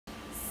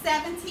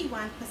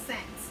71%.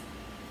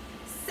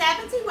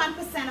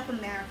 71% of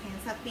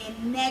Americans have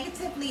been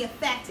negatively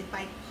affected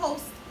by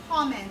posts,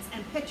 comments,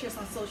 and pictures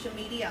on social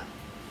media.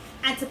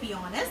 And to be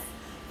honest,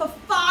 for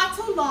far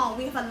too long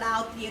we have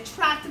allowed the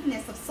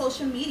attractiveness of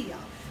social media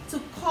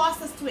to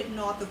cause us to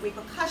ignore the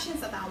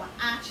repercussions of our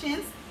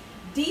actions,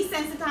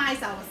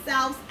 desensitize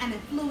ourselves, and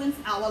influence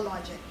our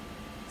logic.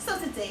 So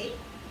today,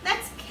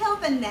 let's kill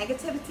the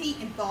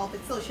negativity involved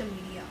with social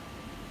media.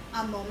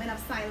 A moment of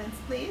silence,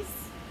 please.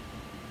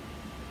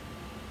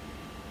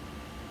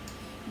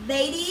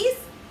 Ladies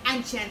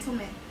and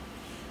gentlemen,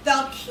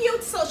 the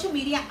acute social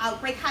media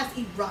outbreak has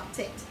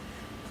erupted.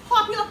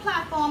 Popular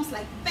platforms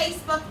like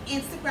Facebook,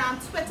 Instagram,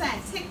 Twitter,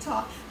 and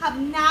TikTok have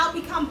now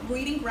become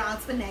breeding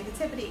grounds for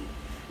negativity.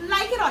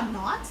 Like it or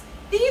not,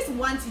 these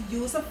once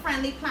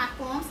user-friendly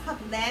platforms have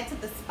led to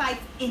the spike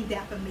in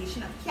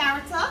defamation of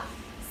character,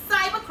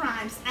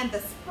 cybercrimes, and the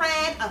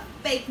spread of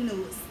fake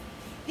news.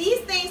 These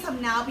things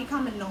have now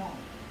become a norm.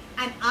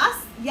 And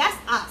us, yes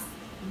us,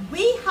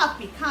 we have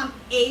become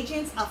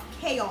agents of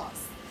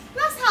chaos.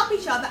 Let's help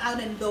each other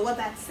out and lower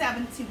that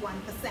 71%.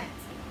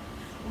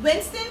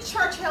 Winston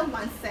Churchill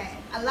once said,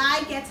 "A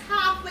lie gets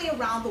halfway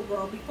around the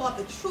world before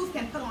the truth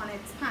can put on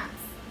its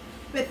pants."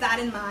 With that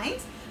in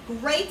mind,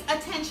 great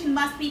attention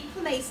must be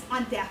placed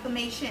on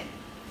defamation.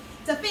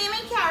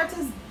 Defaming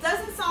characters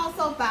doesn't sound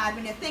so bad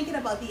when you're thinking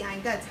about the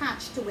anger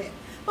attached to it.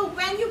 But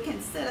when you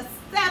consider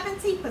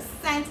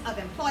 70% of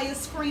employers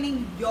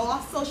screening your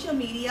social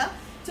media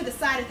to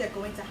decide if they're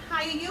going to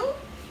hire you,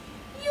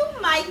 you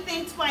might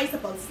think twice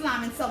about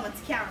slamming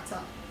someone's character.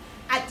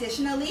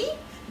 Additionally,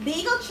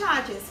 legal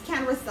charges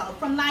can result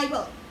from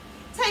libel.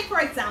 Take, for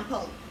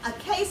example, a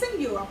case in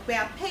Europe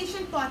where a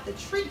patient thought the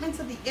treatment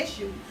of the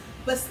issue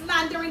was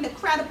slandering the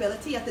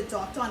credibility of the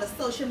doctor on a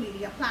social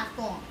media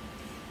platform.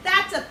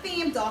 That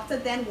defamed doctor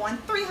then won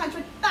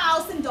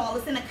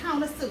 $300,000 in a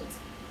countersuit.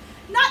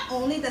 Not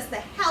only does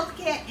the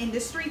healthcare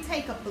industry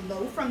take a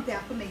blow from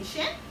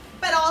defamation,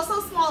 but also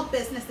small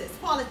businesses,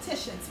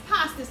 politicians,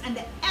 pastors, and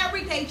the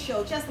everyday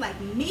Joe just like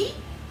me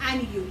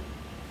and you.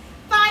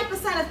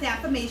 5% of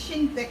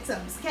defamation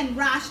victims can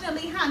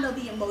rationally handle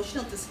the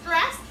emotional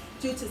distress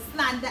due to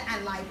slander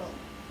and libel.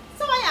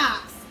 So I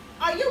ask,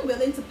 are you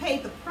willing to pay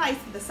the price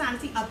for the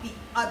sanity of the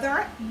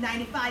other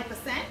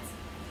 95%?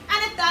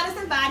 And if that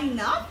isn't bad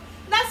enough,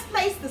 let's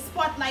place the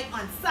spotlight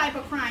on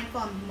cybercrime for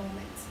a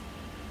moment.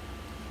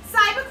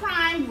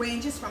 Cybercrime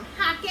ranges from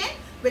hacking,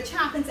 which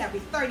happens every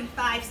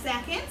 35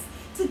 seconds,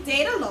 to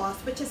data loss,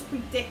 which is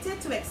predicted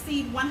to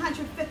exceed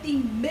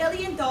 $150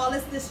 million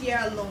this year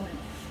alone,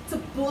 to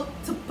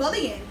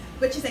bullying,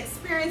 which is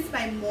experienced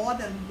by more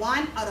than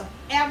 1 out of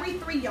every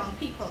 3 young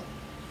people.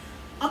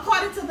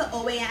 According to the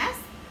OAS,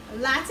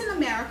 Latin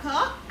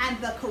America and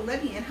the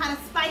Caribbean had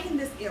a spike in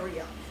this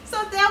area.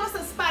 So there was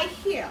a spike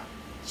here.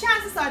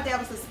 Chances are there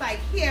was a spike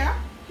here,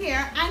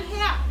 here, and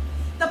here.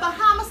 The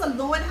Bahamas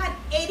alone had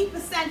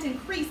 80%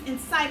 increase in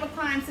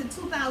cybercrimes in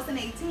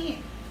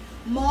 2018.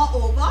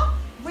 Moreover,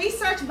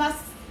 research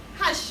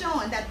has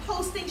shown that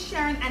posting,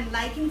 sharing, and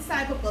liking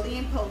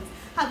cyberbullying posts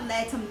have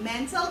led to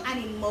mental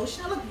and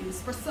emotional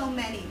abuse for so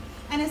many,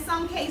 and in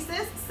some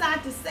cases,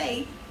 sad to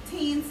say,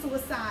 teen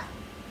suicide.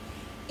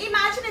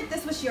 Imagine if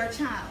this was your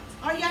child,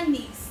 or your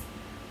niece,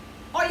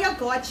 or your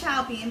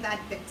godchild being that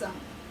victim.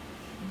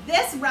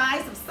 This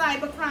rise of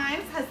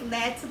cybercrimes has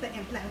led to the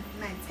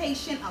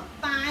implementation of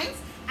fines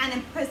and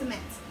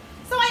imprisonment.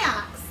 So I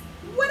ask,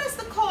 what is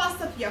the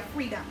cost of your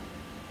freedom?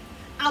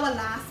 Our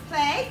last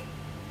plague,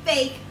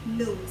 fake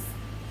news.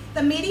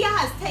 The media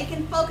has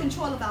taken full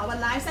control of our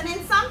lives, and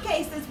in some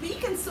cases, we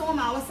consume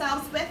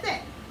ourselves with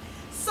it.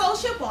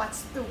 Social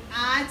bots through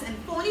ads and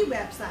phony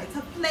websites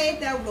have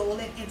played their role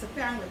in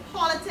interfering with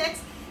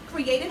politics,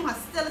 creating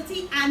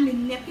hostility, and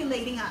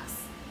manipulating us.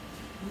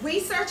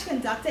 Research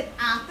conducted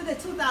after the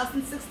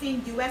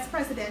 2016 U.S.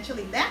 presidential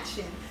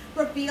election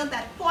revealed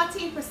that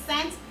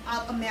 14%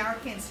 of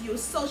Americans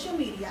use social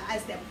media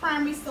as their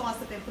primary source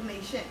of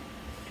information.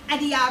 And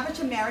the average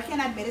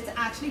American admitted to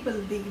actually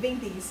believing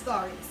these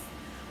stories.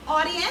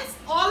 Audience,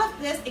 all of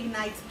this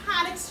ignites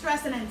panic,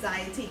 stress, and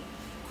anxiety.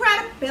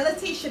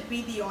 Credibility should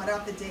be the order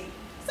of the day.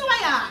 So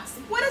I ask,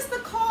 what is the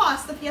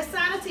cost of your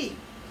sanity?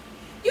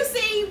 You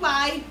see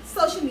why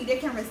social media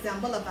can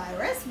resemble a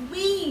virus?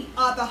 We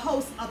are the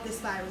host of this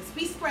virus.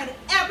 We spread it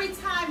every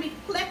time we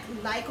click,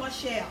 like, or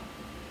share.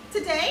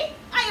 Today,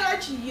 I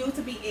urge you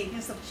to be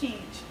agents of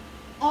change.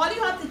 All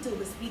you have to do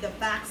is be the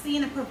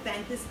vaccine and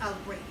prevent this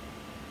outbreak.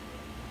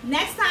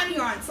 Next time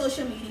you're on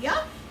social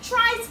media,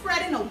 try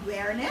spreading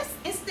awareness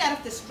instead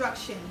of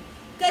destruction,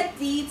 good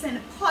deeds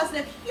and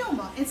positive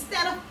humor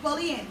instead of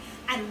bullying,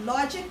 and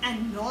logic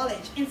and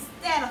knowledge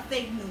instead of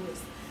fake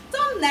news.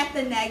 Don't let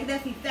the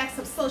negative effects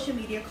of social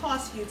media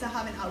cause you to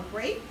have an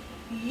outbreak.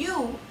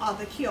 You are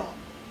the cure.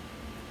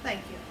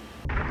 Thank you.